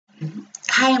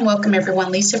Hi and welcome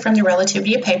everyone, Lisa from the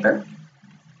Relativity of Paper.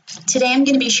 Today I'm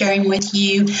going to be sharing with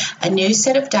you a new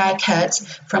set of die cuts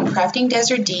from Craftin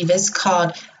Desert Divas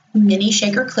called Mini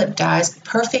Shaker Clip Dies,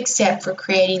 perfect set for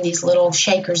creating these little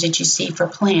shakers that you see for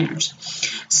planners.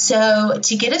 So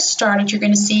to get us started, you're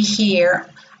going to see here,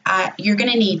 you're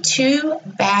going to need two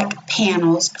back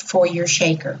panels for your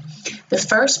shaker. The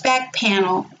first back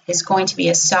panel is going to be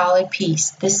a solid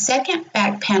piece. The second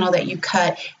back panel that you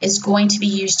cut is going to be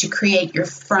used to create your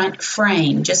front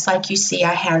frame, just like you see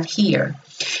I have here.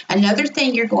 Another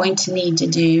thing you're going to need to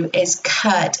do is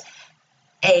cut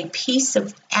a piece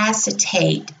of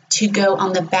acetate to go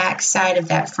on the back side of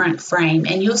that front frame,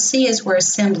 and you'll see as we're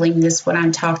assembling this what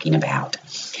I'm talking about.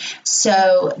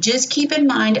 So just keep in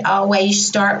mind, always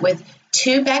start with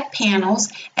two back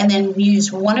panels and then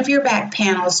use one of your back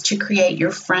panels to create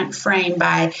your front frame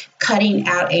by cutting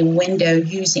out a window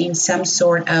using some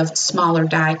sort of smaller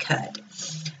die cut.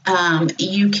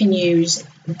 You can use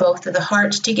both of the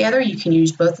hearts together, you can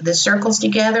use both of the circles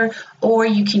together, or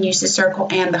you can use the circle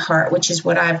and the heart, which is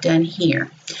what I've done here.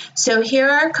 So here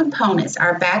are our components: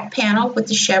 our back panel with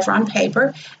the chevron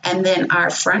paper, and then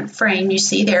our front frame you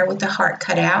see there with the heart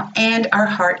cut out, and our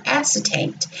heart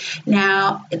acetate.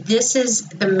 Now this is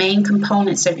the main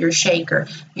components of your shaker.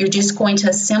 You're just going to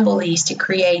assemble these to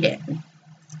create it.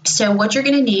 So what you're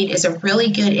going to need is a really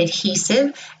good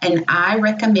adhesive, and I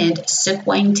recommend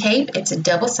Sukwane tape. It's a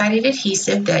double-sided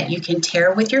adhesive that you can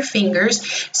tear with your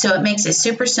fingers, so it makes it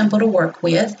super simple to work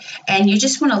with. And you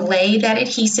just want to lay that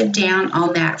adhesive down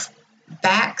on that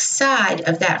back side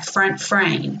of that front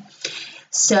frame.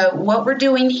 So what we're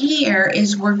doing here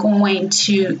is we're going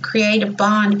to create a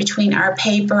bond between our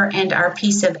paper and our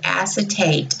piece of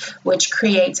acetate, which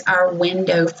creates our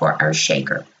window for our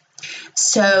shaker.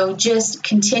 So just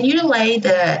continue to lay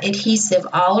the adhesive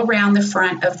all around the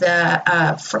front of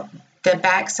the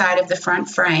back side of the front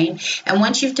frame, and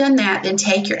once you've done that, then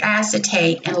take your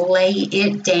acetate and lay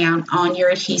it down on your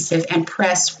adhesive and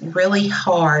press really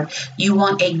hard. You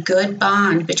want a good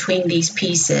bond between these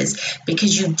pieces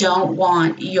because you don't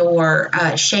want your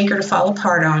shaker to fall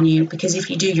apart on you, because if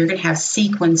you do, you're going to have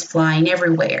sequins flying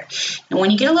everywhere. And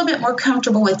when you get a little bit more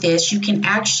comfortable with this, you can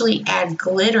actually add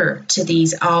glitter to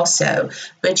these also,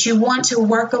 but you want to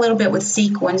work a little bit with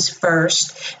sequins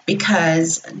first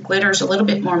because glitter is a little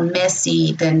bit more messy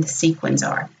than the sequins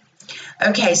are.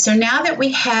 Okay, so now that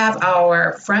we have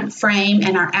our front frame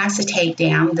and our acetate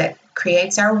down that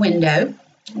creates our window,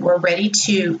 we're ready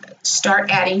to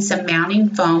start adding some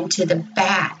mounting foam to the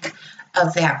back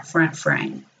of that front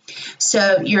frame.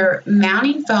 So your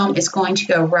mounting foam is going to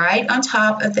go right on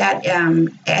top of that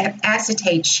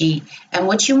acetate sheet, and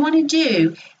what you want to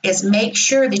do is make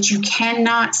sure that you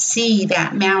cannot see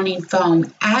that mounting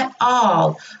foam at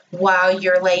all while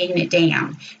you're laying it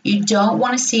down. You don't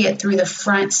want to see it through the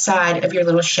front side of your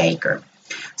little shaker.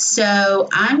 So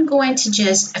I'm going to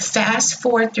just fast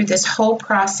forward through this whole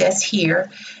process here.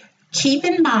 Keep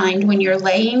in mind when you're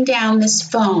laying down this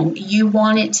foam, you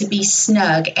want it to be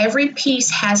snug. Every piece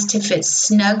has to fit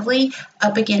snugly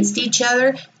up against each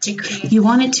other. You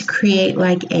want it to create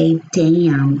like a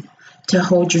dam to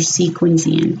hold your sequins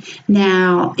in.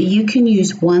 Now, you can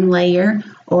use one layer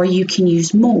or you can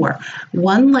use more.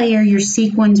 One layer, your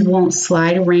sequins won't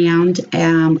slide around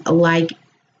like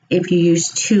if you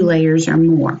use two layers or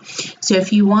more. So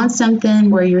if you want something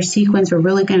where your sequins are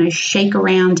really going to shake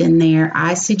around in there,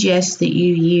 I suggest that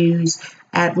you use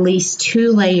at least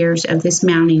 2 layers of this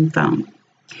mounting foam.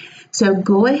 So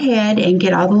go ahead and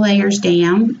get all the layers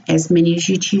down, as many as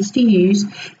you choose to use.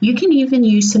 You can even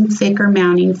use some thicker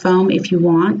mounting foam if you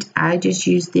want. I just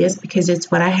use this because it's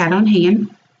what I had on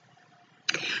hand.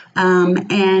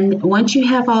 And once you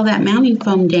have all that mounting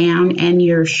foam down and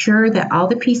you're sure that all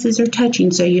the pieces are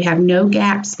touching so you have no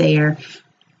gaps there,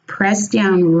 press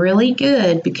down really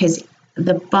good because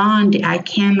the bond, I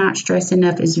cannot stress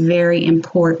enough, is very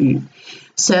important.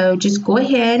 So just go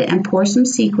ahead and pour some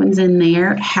sequins in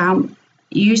there.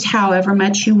 Use however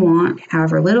much you want,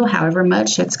 however little, however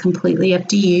much, that's completely up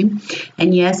to you.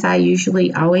 And yes, I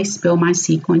usually always spill my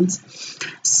sequins.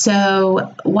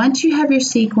 So once you have your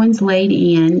sequins laid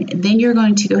in, then you're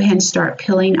going to go ahead and start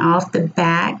peeling off the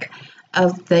back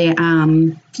of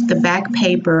the back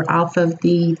paper off of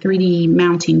the 3D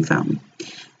mounting foam.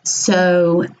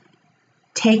 So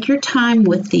take your time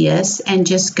with this and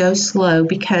just go slow,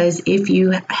 because if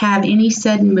you have any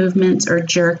sudden movements or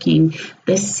jerking,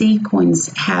 the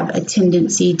sequins have a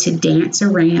tendency to dance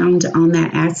around on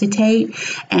that acetate,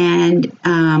 and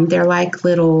they're like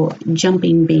little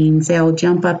jumping beans. They'll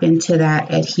jump up into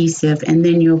that adhesive, and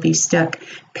then you'll be stuck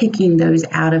picking those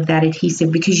out of that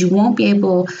adhesive because you won't be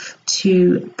able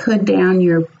to put down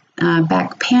your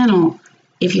back panel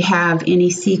if you have any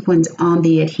sequins on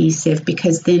the adhesive,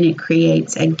 because then it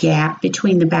creates a gap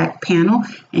between the back panel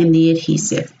and the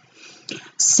adhesive.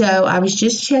 So I was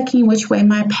just checking which way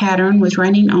my pattern was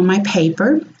running on my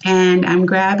paper, and I'm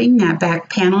grabbing that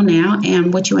back panel now,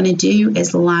 and what you want to do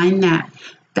is line that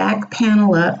back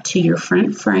panel up to your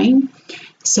front frame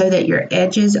so that your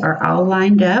edges are all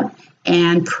lined up,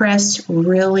 and press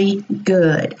really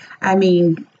good. I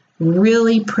mean,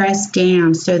 really press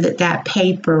down so that that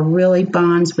paper really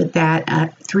bonds with that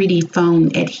 3D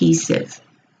foam adhesive.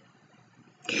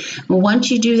 Once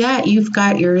you do that, you've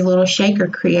got your little shaker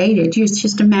created. It's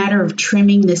just a matter of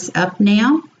trimming this up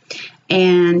now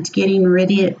and getting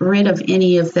rid of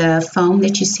any of the foam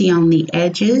that you see on the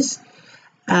edges.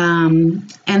 And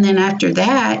then after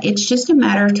that, it's just a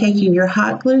matter of taking your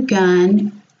hot glue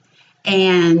gun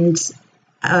and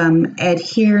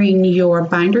adhering your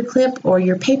binder clip or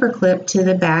your paper clip to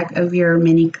the back of your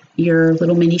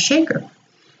little mini shaker.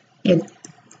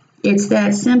 It's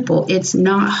that simple. It's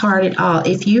not hard at all.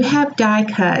 If you have die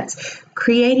cuts,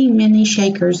 creating mini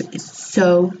shakers is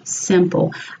so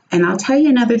simple. And I'll tell you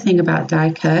another thing about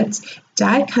die cuts.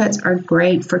 Die cuts are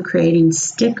great for creating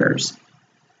stickers.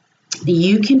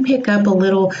 You can pick up a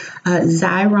little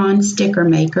Xyron sticker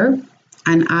maker,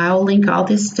 and I'll link all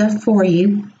this stuff for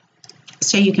you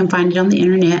so you can find it on the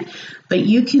internet. But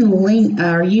you can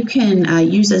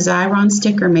use a Xyron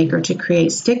sticker maker to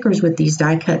create stickers with these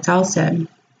die cuts also.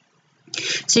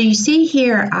 So you see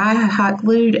here, I hot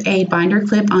glued a binder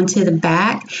clip onto the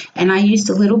back, and I used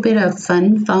a little bit of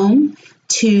fun foam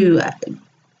to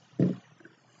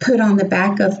put on the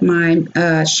back of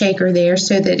my shaker there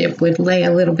so that it would lay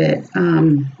a little bit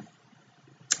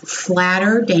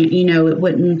flatter. You know,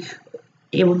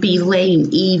 it would be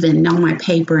laying even on my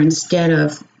paper instead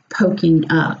of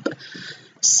poking up.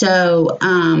 So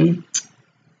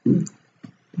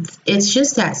it's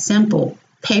just that simple.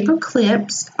 Paper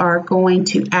clips are going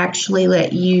to actually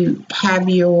let you have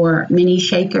your mini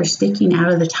shaker sticking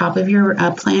out of the top of your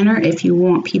planner if you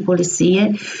want people to see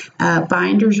it.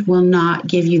 Binders will not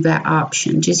give you that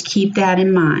option. Just keep that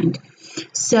in mind.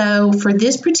 So for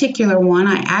this particular one,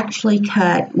 I actually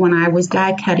cut, when I was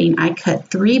die cutting, I cut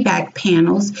 3 back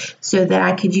panels so that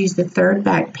I could use the 3rd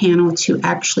back panel to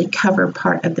actually cover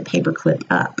part of the paper clip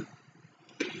up.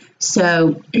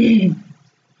 So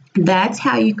that's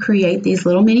how you create these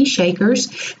little mini shakers.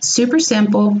 Super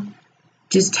simple.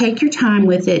 Just take your time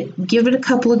with it, give it a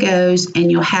couple of goes,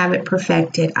 and you'll have it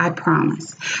perfected, I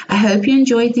promise. I hope you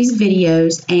enjoyed these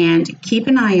videos, and keep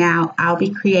an eye out. I'll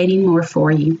be creating more for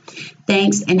you.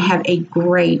 Thanks, and have a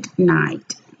great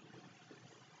night.